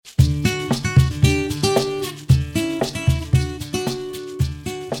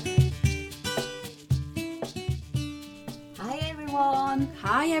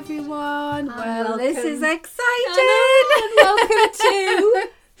everyone. Well, this is exciting. And welcome to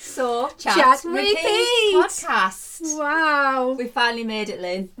Chat Repeat podcast. Wow. We finally made it,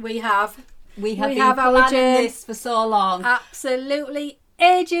 Lynn. We have. We have been planning this for so long. Absolutely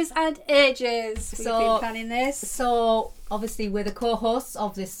ages and ages we've been planning this. So, obviously, we're the co-hosts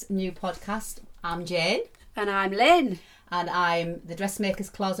of this new podcast. I'm Jane. And I'm Lynn. And I'm the Dressmaker's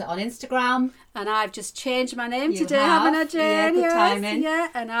Closet on Instagram. And I've just changed my name today, haven't I, Jane? Yeah, good timing. Yeah,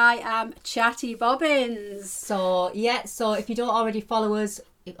 and I am Chatty Bobbins. So if you don't already follow us,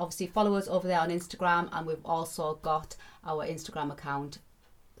 obviously follow us over there on Instagram. And we've also got our Instagram account,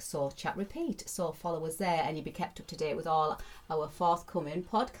 So Chat Repeat. So follow us there and you'll be kept up to date with all our forthcoming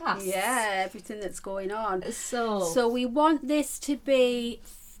podcasts. Yeah, everything that's going on. So we want this to be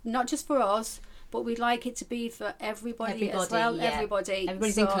not just for us, but we'd like it to be for everybody as well. Yeah.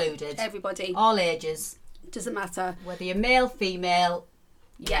 Everybody's so included. Everybody. All ages. Doesn't matter. Whether you're male, female,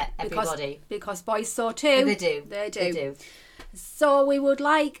 everybody. Because boys so too. They do. They do. So we would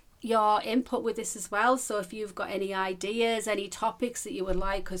like your input with this as well. So if you've got any ideas, any topics that you would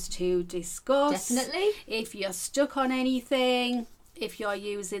like us to discuss. Definitely. If you're stuck on anything. If you're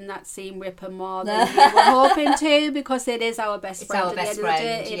using that seam ripper more than you were hoping to, because it is our best friend. Our best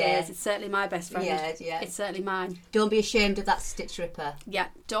friend. It is. It's certainly my best friend. Yeah. It's certainly mine. Don't be ashamed of that stitch ripper. Yeah,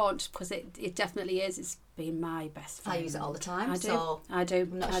 don't, because it definitely is. It's been my best friend. I use it all the time. I do. So I do.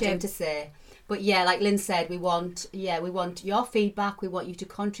 I'm not ashamed to say. But yeah, like Lynn said, we want your feedback. We want you to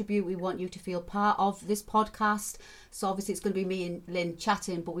contribute. We want you to feel part of this podcast. So obviously it's going to be me and Lynn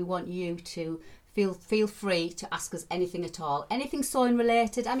chatting, but we want you to feel free to ask us anything at all. Anything sewing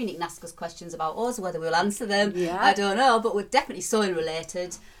related. I mean, you can ask us questions about us, whether we'll answer them. Yeah. I don't know, but we're definitely sewing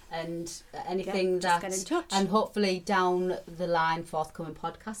related. And anything just get in touch. And hopefully down the line, forthcoming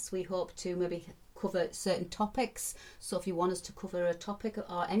podcasts, we hope to maybe cover certain topics. So if you want us to cover a topic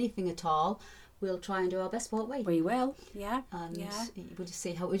or anything at all, we'll try and do our best, won't we? We will, yeah. And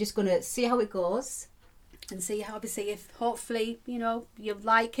we're just going to see how it goes. And see how, obviously, if hopefully, you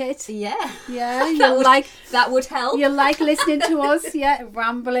like it. Yeah. Yeah, that would help. You like listening to us,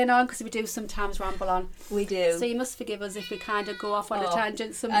 rambling on, because we do sometimes ramble on. We do. So you must forgive us if we kind of go off on a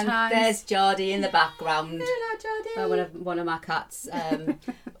tangent sometimes. And there's Geordie in the background. Hello, Geordie. One of my cats.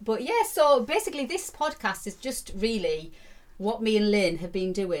 But yeah, so basically this podcast is just really what me and Lynn have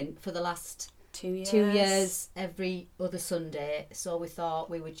been doing for the last 2 years. 2 years, every other Sunday. So we thought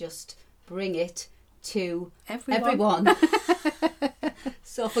we would just bring it to everyone.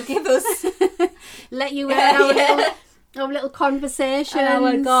 So forgive us. Let you our little conversations.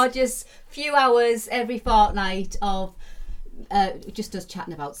 Our gorgeous few hours every fortnight of just us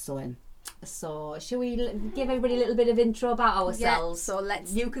chatting about sewing. So shall we give everybody a little bit of intro about ourselves? So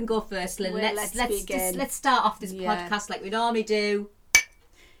you can go first, Lynn. Let's begin. Let's start off this podcast like we normally do.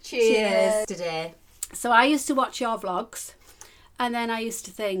 Cheers today. So I used to watch your vlogs, and then I used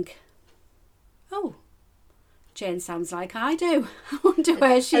to think, oh, Jane sounds like I do. I wonder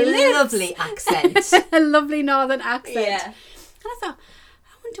where she lives. A lovely accent. A lovely northern accent. Yeah. And I thought,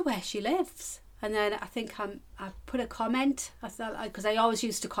 I wonder where she lives. And then I think I put a comment. I thought, because I always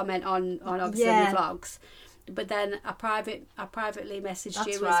used to comment on obviously my vlogs, but then I privately messaged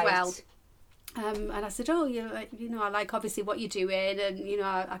you as well. And I said, oh, I like obviously what you're doing, and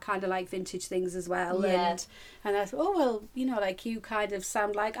I kind of like vintage things as well. Yeah. And I thought, oh well, like you kind of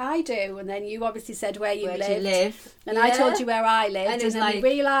sound like I do. And then you obviously said where you live, and I told you where I lived, and, then we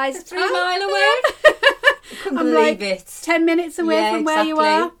realised 3 mile away. Couldn't believe it. 10 minutes away from where you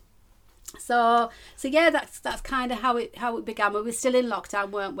are. Exactly. So yeah, that's kind of how it began. We were still in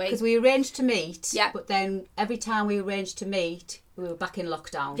lockdown, weren't we? Because we arranged to meet. Yeah. But then every time we arranged to meet, we were back in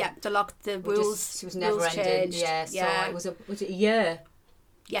lockdown. Yeah, the rules. It was never ending. Changed. Yeah. So was it a year?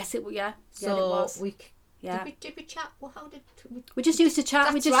 Yes, it was. Yeah. So it was. Did we chat? Well, how did we just used to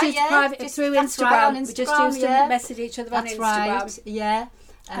chat? That's we just used private through Instagram. Right, on Instagram. We just used to message each other on Instagram. Right. Yeah.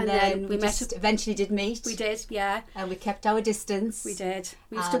 And then we eventually did meet. We did, yeah. And we kept our distance. We did.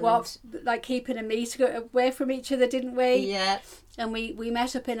 We used to walk, like keeping a metre away from each other, didn't we? Yeah. And we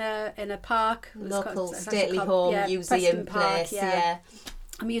met up in a park. Local stately home museum place, yeah.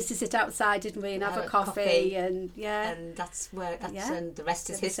 And we used to sit outside, didn't we, and have a coffee. And and and the rest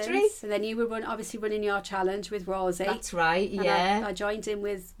is history. And then you were obviously running your challenge with Rosie. That's right, and yeah. I joined in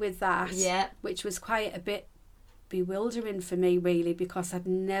with that, yeah, which was quite a bit bewildering for me, really, because I'd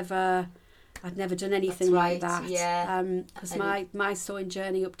never done anything like that. Yeah. Because my sewing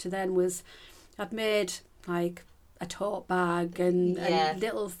journey up to then was, I'd made like a tote bag and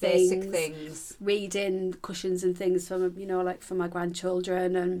little things, basic things, reading cushions and things for like for my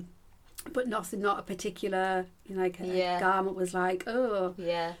grandchildren, and but not a particular, like a garment was like, oh.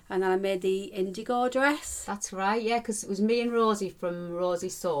 Yeah. And then I made the indigo dress. That's right, yeah, because it was me and Rosie from Rosie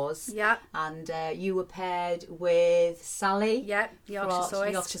Sews. Yeah. And you were paired with Sally. Yeah, Yorkshire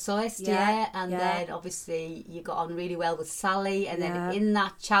Sewist, yeah. And then obviously you got on really well with Sally. And then in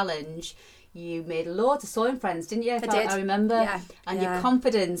that challenge, you made loads of sewing friends, didn't you? I remember. Yeah. And your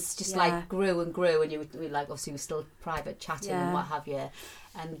confidence just like grew and grew. And you were like, obviously, we were still private chatting and what have you.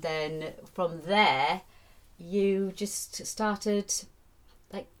 And then from there, you just started,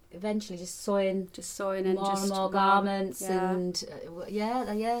 like, eventually just sewing and more and more garments. And it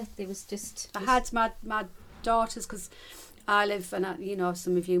was just. I had my daughters, because I live, and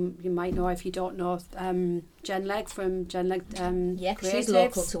some of you might know, if you don't know, Jen Legg from Jen Legg. She's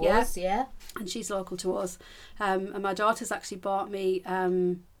local to us. Yeah, and she's local to us. And my daughters actually bought me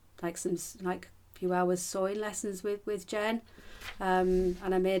a few hours sewing lessons with Jen. And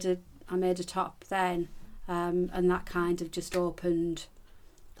I made a top then, and that kind of just opened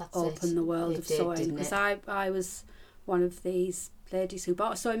the world of sewing, because I was one of these ladies who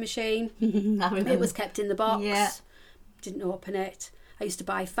bought a sewing machine. It was kept in the box, didn't open it. I used to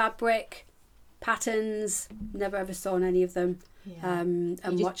buy fabric, patterns, never ever sewn any of them. And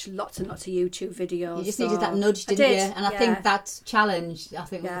watch lots and lots of YouTube videos. You just needed that nudge, didn't you? And I think that challenge,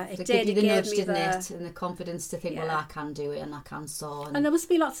 it gave you the nudge, didn't it? And the confidence to think, well, I can do it and I can sew. And there must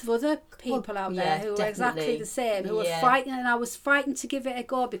be lots of other people out there who are exactly the same, who were frightened, and I was frightened to give it a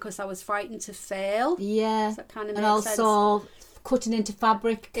go because I was frightened to fail. Yeah, so that kind of and also sense. Cutting into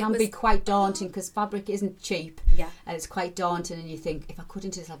fabric can be quite daunting, because fabric isn't cheap. Yeah, and it's quite daunting, and you think, if I cut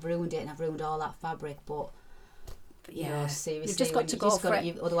into this, I've ruined it, and I've ruined all that fabric. But seriously, you've just got to go for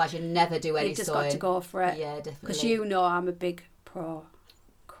it. Otherwise, you never do any sewing. You've just got to go for it. Yeah, definitely. Because I'm a big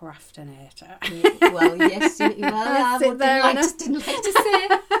procrastinator. Well, yes, I didn't like to say,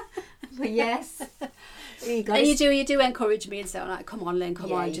 but yes. You do encourage me and say, like, come on, Lynn,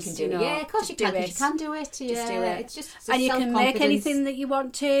 come on, you just can do it. Yeah, of course you can. You can do it. Just do it. It's just and you can make anything that you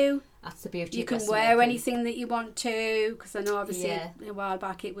want to. That's the beauty. You can wear anything that you want to, because I know obviously a while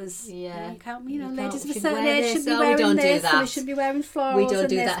back it was you can't, ladies of a certain age should be wearing this, and we should be wearing florals. We don't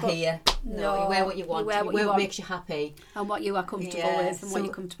do that here. No, you wear what you want. You wear what makes you happy, and what you are comfortable with, and what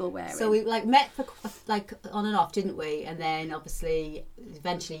you're comfortable wearing. So we met for on and off, didn't we? And then obviously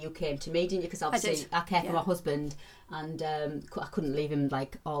eventually you came to me, didn't you? Because obviously I care for my husband, and I couldn't leave him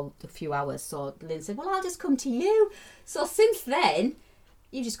all a few hours. So Lynn said, "Well, I'll just come to you." So since then,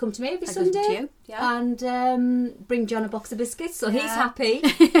 you just come to me every Sunday and bring John a box of biscuits, so he's happy.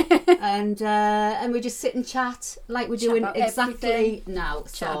 and we just sit and chat like we're doing exactly now.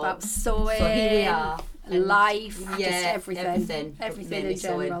 Chat about sewing. So here we are. And life, just everything mainly in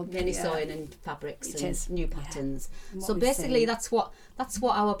general. Mainly sewing and fabrics and new patterns. So basically, that's what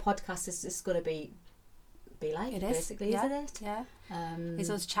our podcast is going to be like. It is, basically, isn't it? Yeah. Is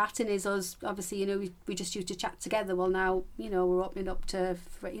us chatting, is us, obviously, we just used to chat together. Well, now, we're opening up to,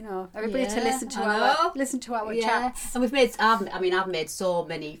 everybody to listen to our chats. And I've made so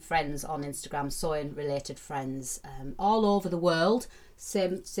many friends on Instagram, sewing related friends, all over the world.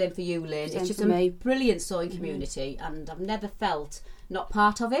 Same for you, Lynn. It's just a brilliant sewing community, and I've never felt not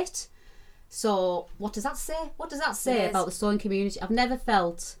part of it. So what does that say? What does that say about the sewing community? I've never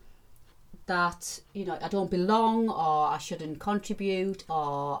felt that I don't belong, or I shouldn't contribute,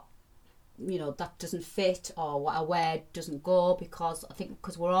 or that doesn't fit, or what I wear doesn't go, because I think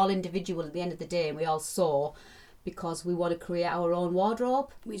because we're all individual at the end of the day, and we all sew because we want to create our own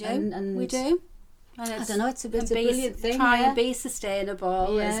wardrobe. We do. And we do. And I don't know. It's a brilliant thing. Try and be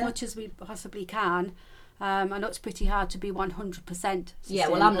sustainable as much as we possibly can. I know it's pretty hard to be 100% sustainable. Yeah,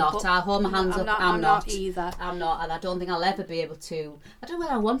 well, I'm not. I'll hold my hands up. I'm not either. I'm not, and I don't think I'll ever be able to. I don't know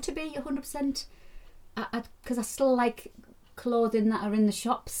whether I want to be 100%, because I still like clothing that are in the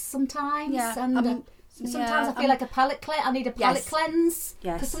shops sometimes. Yeah, and sometimes I feel like a palette cleanse. I need a palette cleanse.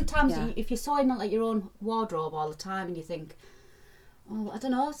 Yes. Because sometimes if you're sewing like your own wardrobe all the time, and you think, I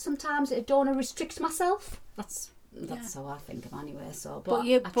don't know. Sometimes I don't want to restrict myself. That's how I think of anyway. So, but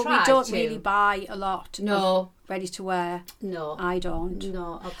we don't really buy a lot. No, ready to wear. No, I don't.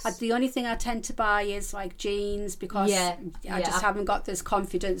 No, the only thing I tend to buy is like jeans, because I just haven't got this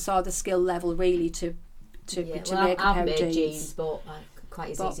confidence or the skill level really to make a pair of jeans. But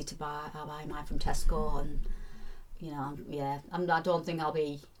quite easy to buy. I buy mine from Tesco, and I don't think I'll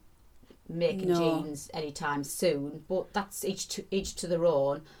be making jeans anytime soon. But that's each to their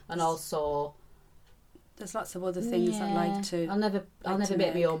own, and also. There's lots of other things I'd like to. I'll never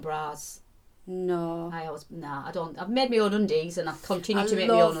make my own bras. No. I don't. I've made my own undies and I continue to make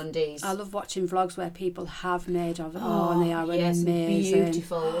my own undies. I love watching vlogs where people have made of it. And they are amazing.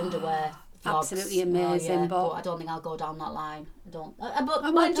 Beautiful underwear. Vlogs. Absolutely amazing. But I don't think I'll go down that line. I don't.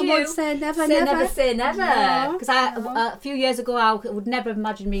 I won't say never. Say never. Because a few years ago I would never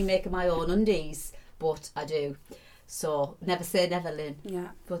imagine me making my own undies, but I do. So never say never, Lynn. Yeah.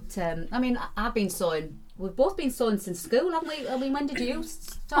 But I mean, I've been sewing. We've both been sewing since school, haven't we? I mean, when did you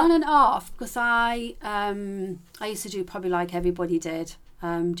start? On and off, because I used to do probably like everybody did.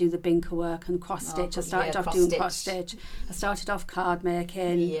 Do the binker work and cross stitch. I started off doing cross stitch. I started off card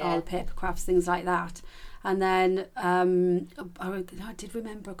making, all the paper crafts, things like that. And then I did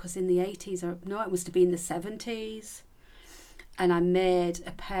remember, because in the 80s, it must have been the 70s. And I made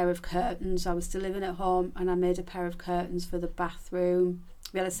a pair of curtains. I was still living at home, and I made a pair of curtains for the bathroom.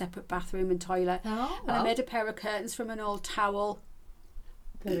 We had a separate bathroom and toilet. And I made a pair of curtains from an old towel.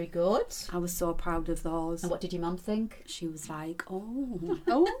 Very good. I was so proud of those. And what did your mum think? She was like, oh.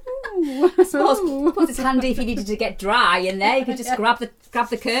 I suppose it's handy if you needed to get dry in there. You could just grab the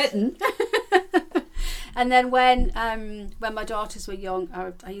curtain. And then when my daughters were young,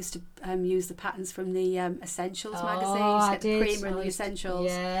 I used to use the patterns from the Essentials magazine. I did. The Creamer and the Essentials.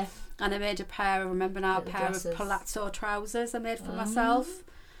 Yeah. And I made a pair of palazzo trousers I made for myself,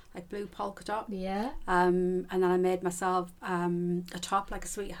 like blue polka dot. Yeah. And then I made myself a top, like a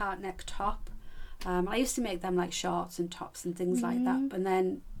sweetheart neck top. I used to make them like shorts and tops and things like that. But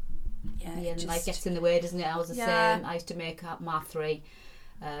then, and like gets in the way, doesn't it? I was the same. I used to make up my three.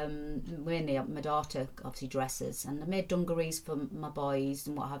 Mainly my daughter, obviously dresses, and I made dungarees for my boys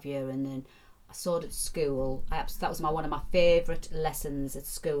and what have you, and then I sewed at school. That was one of my favourite lessons at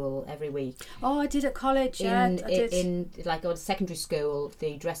school every week. I did at college. In like secondary school,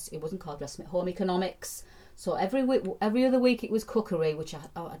 the dress, it wasn't called dressmaking, home economics. So every other week it was cookery, which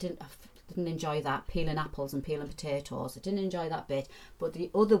I didn't enjoy that, peeling apples and peeling potatoes. I didn't enjoy that bit. But the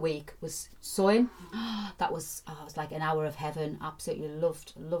other week was sewing. That was it was like an hour of heaven. Absolutely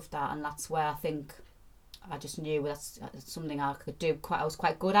loved that, and that's where I think I just knew that's something I could do. I was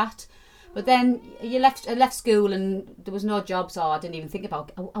quite good at. But then I left school and there was no job, so I didn't even think about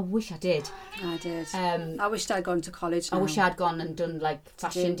it. I wish I did. I did. I wished I'd gone to college now. I wish I'd gone and done like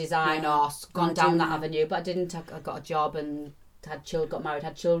fashion design or gone down that avenue, but I didn't. I got a job and got married,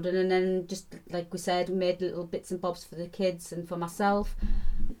 had children, and then just like we said, made little bits and bobs for the kids and for myself.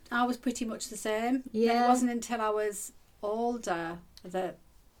 I was pretty much the same. Yeah. It wasn't until I was older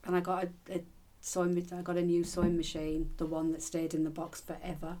and I got I got a new sewing machine, the one that stayed in the box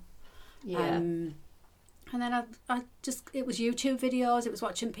forever. Yeah. And then I just, it was YouTube videos, it was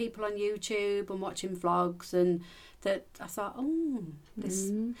watching people on YouTube and watching vlogs, and that I thought, this,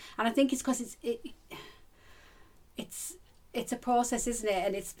 and I think it's because it's a process, isn't it?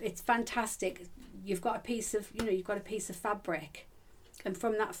 And it's fantastic. You've got a piece of fabric, and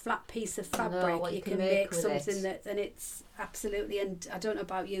from that flat piece of fabric you can make something and it's absolutely, and I don't know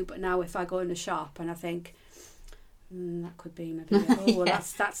about you, but now if I go in a shop and I think that could be maybe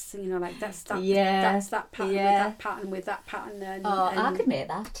that's that's that pattern with that pattern with that pattern, and I could make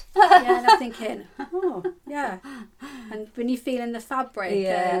that. And I'm thinking, and when you feel in the fabric,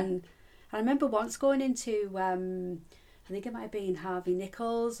 and I remember once going into I think it might have been Harvey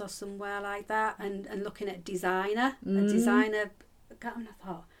Nichols or somewhere like that, and looking at a designer, and I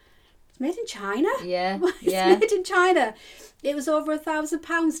thought, it's made in China. It's made in China. It was over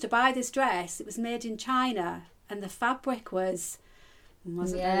 £1,000 to buy this dress. It was made in China, and the fabric wasn't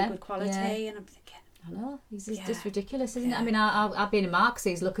very good quality, and I'm thinking, I know, it's just ridiculous, isn't it? I mean, I've been in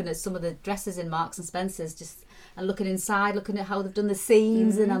Marks' looking at some of the dresses in Marks and Spencer's, and looking inside, looking at how they've done the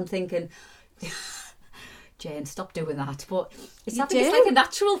seams, and I'm thinking, Jane, stop doing that. But it's like a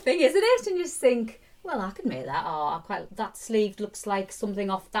natural thing, isn't it? And you just think, well, I could make that, or that sleeve looks like something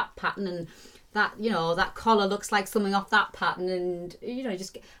off that pattern, and that, that collar looks like something off that pattern, and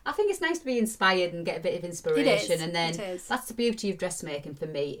I think it's nice to be inspired and get a bit of inspiration. It is. And then that's the beauty of dressmaking for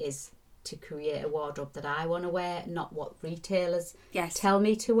me, is to create a wardrobe that I want to wear, not what retailers tell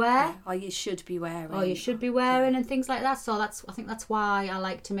me to wear, or you should be wearing, and things like that. So I think that's why I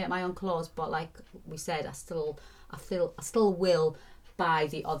like to make my own clothes. But like we said, I still will buy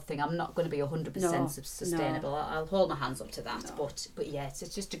the odd thing. I'm not going to be 100% sustainable. I'll hold my hands up to that. But yeah,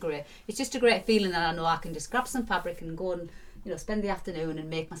 it's just a great feeling that I know I can just grab some fabric and go and spend the afternoon and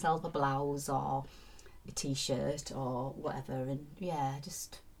make myself a blouse or a t-shirt or whatever. And I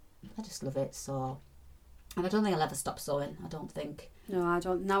just love it. So, and I don't think I'll ever stop sewing. I don't think. No, I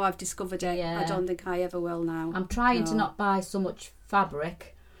don't. Now I've discovered it. I don't think I ever will now. I'm trying to not buy so much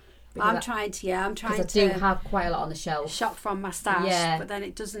fabric, I'm trying Because I to do have quite a lot on the shelf. shop from my stash, but then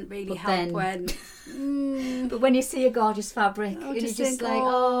it doesn't really help when. But when you see a gorgeous fabric, and you're just like,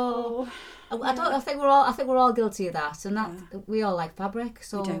 oh. I think we're all guilty of that, and we all like fabric,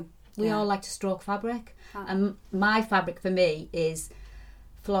 so we all like to stroke fabric. And my fabric for me is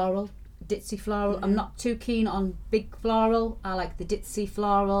floral, ditzy floral. I'm not too keen on big floral. I like the ditzy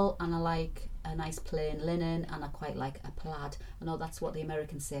floral, and I like a nice plain linen, and I quite like a plaid. I know that's what the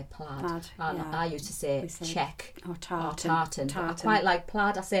Americans say, plaid. I used to say check or tartan. I quite like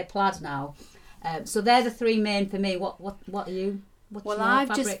plaid. I say plaid now. So they're the three main for me. What are you? I've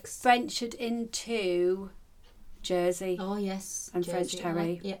fabrics? Just ventured into jersey. Oh yes, and jersey. French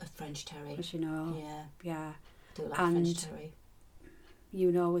terry. French terry. As you know. Yeah. I do like and French terry.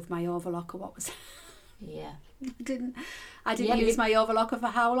 You know, with my overlocker, what was? Yeah. I didn't use my overlocker for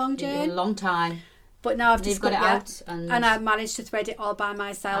how long, Jane? A long time. But now I've just got it out, and I've managed to thread it all by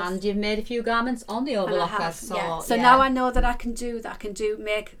myself. And you've made a few garments on the overlocker. So now I know that I can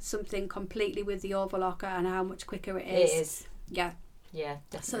make something completely with the overlocker, and how much quicker it is. It is. Yeah. Yeah,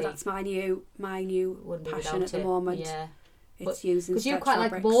 definitely. So that's my new passion at the moment. Yeah. It's using because you quite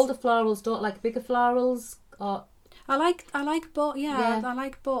fabrics. like bolder florals, don't like bigger florals, or I like both. Yeah, I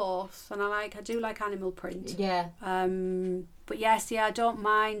like both, and I do like animal print. Yeah. But yes, I don't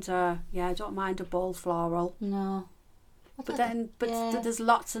mind. I don't mind a bold floral. No. But there's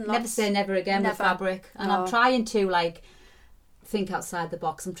lots and lots. Never say never again with fabric, and I'm trying to think outside the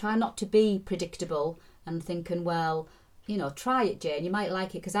box. I'm trying not to be predictable and thinking, well, try it, Jane. You might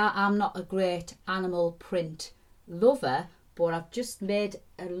like it, because I'm not a great animal print lover. But I've just made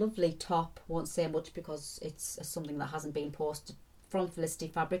a lovely top. Won't say much because it's something that hasn't been posted from Felicity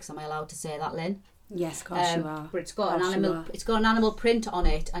Fabrics. Am I allowed to say that, Lynn? Yes, of course you are. But it's got an animal print on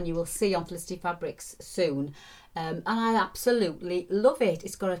it, and you will see on Felicity Fabrics soon. And I absolutely love it.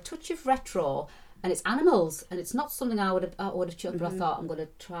 It's got a touch of retro, and it's animals, and it's not something I would have chosen. But I thought, I'm going to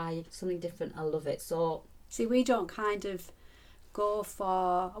try something different. I love it. So see, we don't kind of go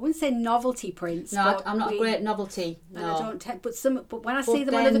for, I wouldn't say novelty prints. No, I'm not a great novelty. And I don't but when I see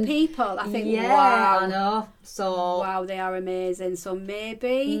them on other people, I think, wow, I know. So wow, they are amazing. So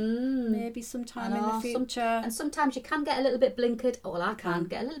maybe sometime in the future. And sometimes you can get a little bit blinkered. Oh, well, I can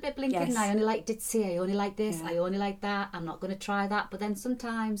get a little bit blinkered. And I only like ditzy. I only like this. I only like that. I'm not going to try that. But then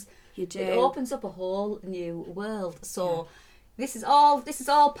sometimes you do. It opens up a whole new world. So this is all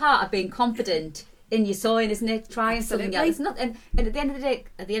part of being confident in your sewing, isn't it? Trying something else. It's not, and at the end of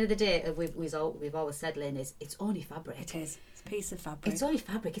the day, we've always said, Lynn, it's only fabric. It is. It's a piece of fabric. It's only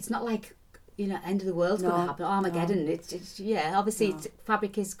fabric. It's not like end of the world's going to happen. Armageddon. No. It's obviously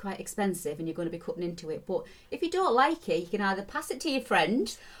fabric is quite expensive, and you're going to be cutting into it. But if you don't like it, you can either pass it to your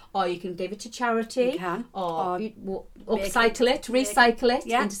friend, or you can give it to charity, or upcycle it, recycle it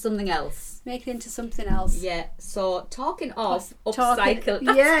into something else. Make it into something else. Yeah. So talking of upcycle,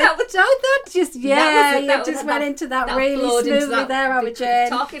 you just went into that really smoothly there, Jane.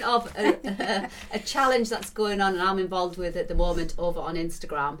 Talking of a challenge that's going on, and I'm involved with at the moment over on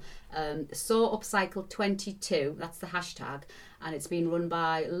Instagram. Sew Upcycle 22. That's the hashtag. And it's been run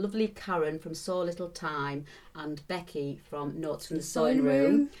by lovely Karen from Sew Little Time and Becky from Notes from the Sewing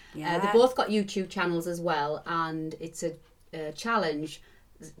Room. Yeah. They both got YouTube channels as well, and it's a challenge.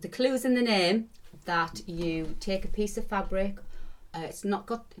 The clue's in the name, that you take a piece of fabric. It's not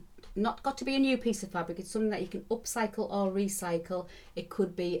got to be a new piece of fabric. It's something that you can upcycle or recycle. It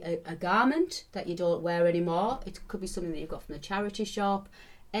could be a garment that you don't wear anymore. It could be something that you've got from the charity shop.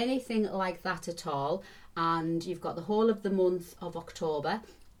 Anything like that at all. And you've got the whole of the month of October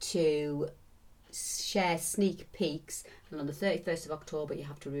to share sneak peeks, and on the 31st of October you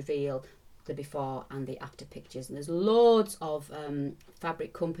have to reveal the before and the after pictures. And there's loads of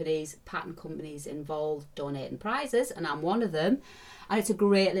fabric companies, pattern companies involved donating prizes, and I'm one of them, and it's a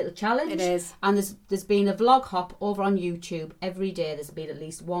great little challenge. It is. And there's been a vlog hop over on YouTube. Every day there's been at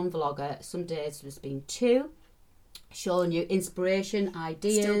least one vlogger. Some days there's been two, showing you inspiration,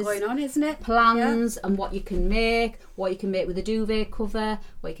 ideas, still going on, isn't it? Plans, and what you can make with a duvet cover,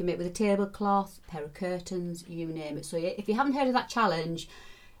 what you can make with a tablecloth, pair of curtains, you name it. So if you haven't heard of that challenge,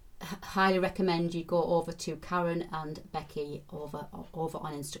 highly recommend you go over to Karen and Becky over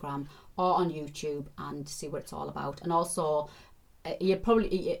on Instagram or on YouTube and see what it's all about. And also, you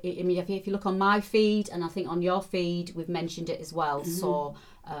probably, I mean, if you look on my feed, and I think on your feed we've mentioned it as well. Mm-hmm. So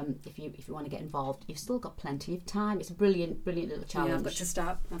if you want to get involved, you've still got plenty of time. It's a brilliant little challenge.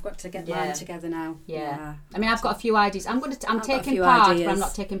 Yeah, I've got to get mine together now. Yeah. I mean, I've got a few ideas. I'm taking part, but I'm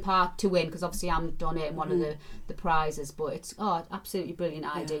not taking part to win, because obviously I'm donating one of the prizes. But it's absolutely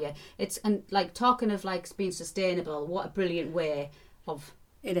brilliant idea. It's, and like, talking of like being sustainable, what a brilliant way of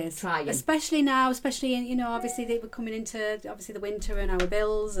It is. trying. Especially now, especially in, obviously we're coming into obviously the winter and our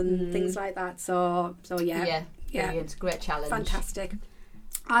bills and things like that. So yeah. Brilliant. Great challenge. Fantastic.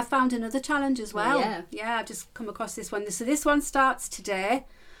 I found another challenge as well. Yeah. I've just come across this one. So this one starts today,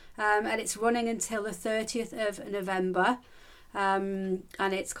 and it's running until the 30th of November. And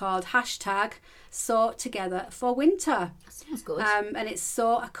it's called #Sew Together for Winter. That sounds good. And it's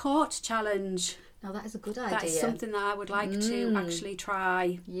Sew a Coat Challenge. Now that is a good idea. That is something that I would like to actually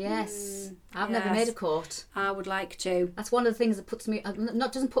try. Yes. I've never made a coat. I would like to. That's one of the things that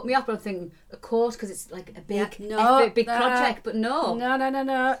doesn't put me off, but I'm thinking a coat because it's like a big big project, but no.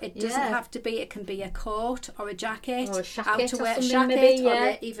 No. It doesn't have to be. It can be a coat or a jacket. Or a jacket outerwear or something jacket, maybe,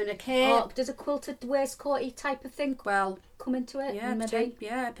 or even a cape. Or does a quilted waistcoaty type of thing come into it? Yeah, maybe.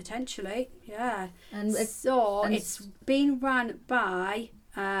 Potentially. Yeah. And it's been run by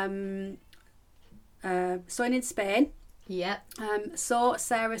Sewing in Spain. Yeah. So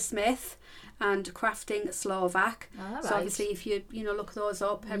Sarah Smith and Crafting Slovak. Right. So obviously, if you look those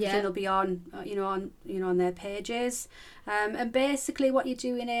up, everything will be on on their pages. And basically, what you're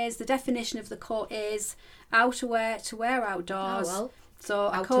doing is the definition of the coat is outerwear to wear outdoors. Oh, well. So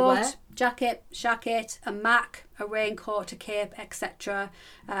a coat, jacket, shacket, a mac, a raincoat, a cape, etc.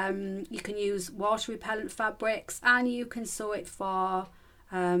 You can use water repellent fabrics, and you can sew it for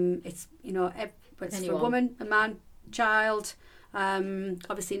it's for a woman, a man, child.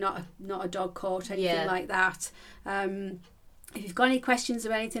 Obviously not a dog coat, anything like that. If you've got any questions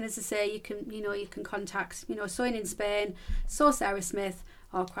or anything, as I say, you can contact Sewing in Spain, Sew Sarah Smith,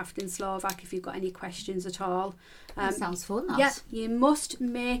 or Crafting Slovak if you've got any questions at all. That sounds fun. Yeah, you must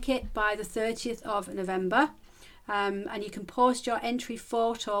make it by the 30th of November, and you can post your entry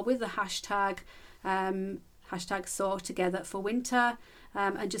photo with the hashtag Sew Together for Winter,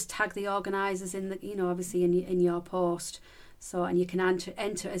 and just tag the organisers in the obviously in your post. So, and you can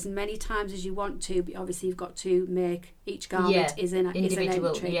enter as many times as you want to, but obviously you've got to make each garment is an entry.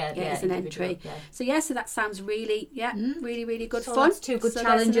 Is an entry. Yeah. So that sounds really good fun. That's two good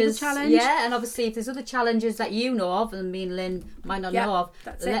challenges. Yeah, and obviously if there's other challenges that you know of and me and Lynn might not know of,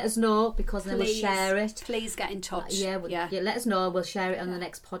 let us know, because then we'll share it. Please get in touch. Let us know. We'll share it on the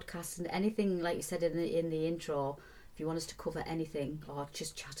next podcast, and anything like you said in the intro. If you want us to cover anything or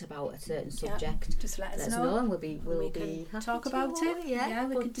just chat about a certain subject, just let us know, and we'll be happy talk about it. Yeah,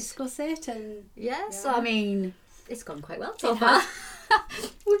 we can discuss it, and so I mean, it's gone quite well so far.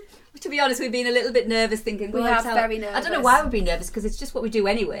 To be honest, we've been a little bit nervous, thinking we have very nervous. I don't know why we've been nervous, because it's just what we do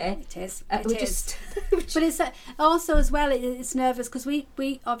anyway. It is. But it's also as well. It's nervous because we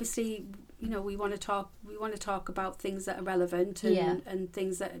obviously we want to talk about things that are relevant and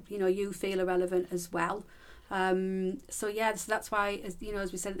things that you feel are relevant as well. So that's why, as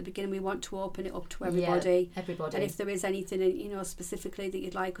we said at the beginning, we want to open it up to everybody. Everybody. And if there is anything, specifically that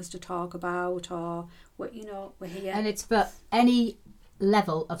you'd like us to talk about, or we're here. And it's for any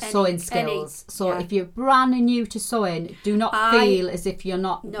level of sewing skills. If you're brand new to sewing, do not feel as if you're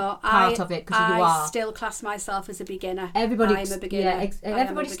not part of it, because you are. I still class myself as a beginner. I'm a Yeah, beginner.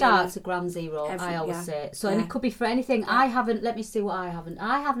 everybody starts at ground zero. I always say. So and it could be for anything. I haven't. Let me see what I haven't.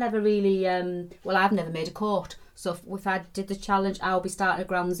 I have never really. I've never made a coat. So if I did the challenge, I'll be starting at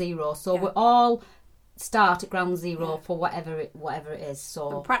ground zero. So we all start at ground zero for whatever it is. So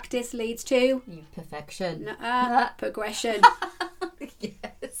and practice leads to perfection. Progression.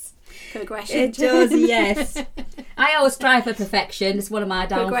 Yes. Progression. It does, yes. I always strive for perfection. It's one of my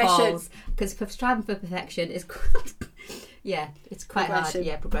downfalls. Because striving for perfection is it's quite hard.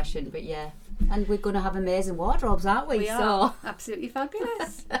 Yeah, progression. But and we're going to have amazing wardrobes, aren't we? We are. Absolutely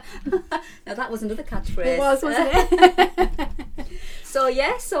fabulous. Now that was another catchphrase. It was, wasn't it? So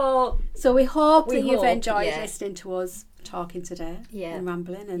we hope that you've enjoyed listening to us talking today and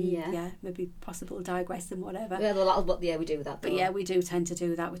rambling and maybe possible digress and whatever. We do that. But we do tend to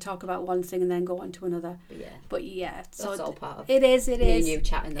do that. We talk about one thing and then go on to another. So that's all part of it. Is me and you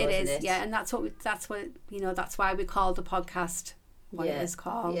chatting, though, isn't it? Yeah, and that's why we call the podcast what it is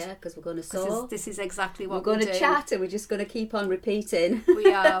called. Yeah, because we're going to sew. This is exactly what we're going to chat, and we're just going to keep on repeating.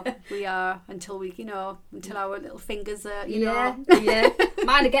 We are until until our little fingers are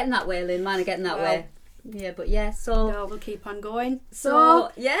Mine are getting that way, Lynn. Mine are getting that way. Yeah, but so we'll keep on going. So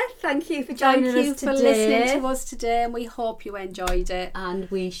thank you for joining us today. Thank you for listening to us today, and we hope you enjoyed it. And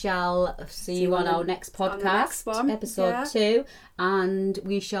we shall see you on our next podcast, episode 2, and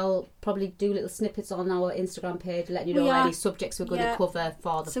we shall probably do little snippets on our Instagram page, letting you know any subjects we're going to cover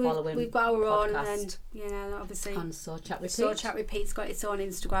for the following. We've got our own, podcast. and obviously, and Sew Chat Repeat. Sew Chat Repeat's got its own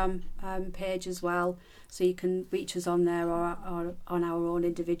Instagram page as well, so you can reach us on there or on our own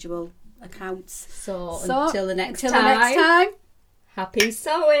individual accounts. So until the next time, Happy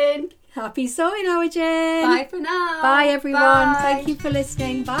sewing. Happy sewing, our Jane. Bye for now. Bye, everyone. Bye. Thank you for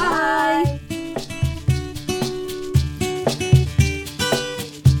listening. Bye. Bye.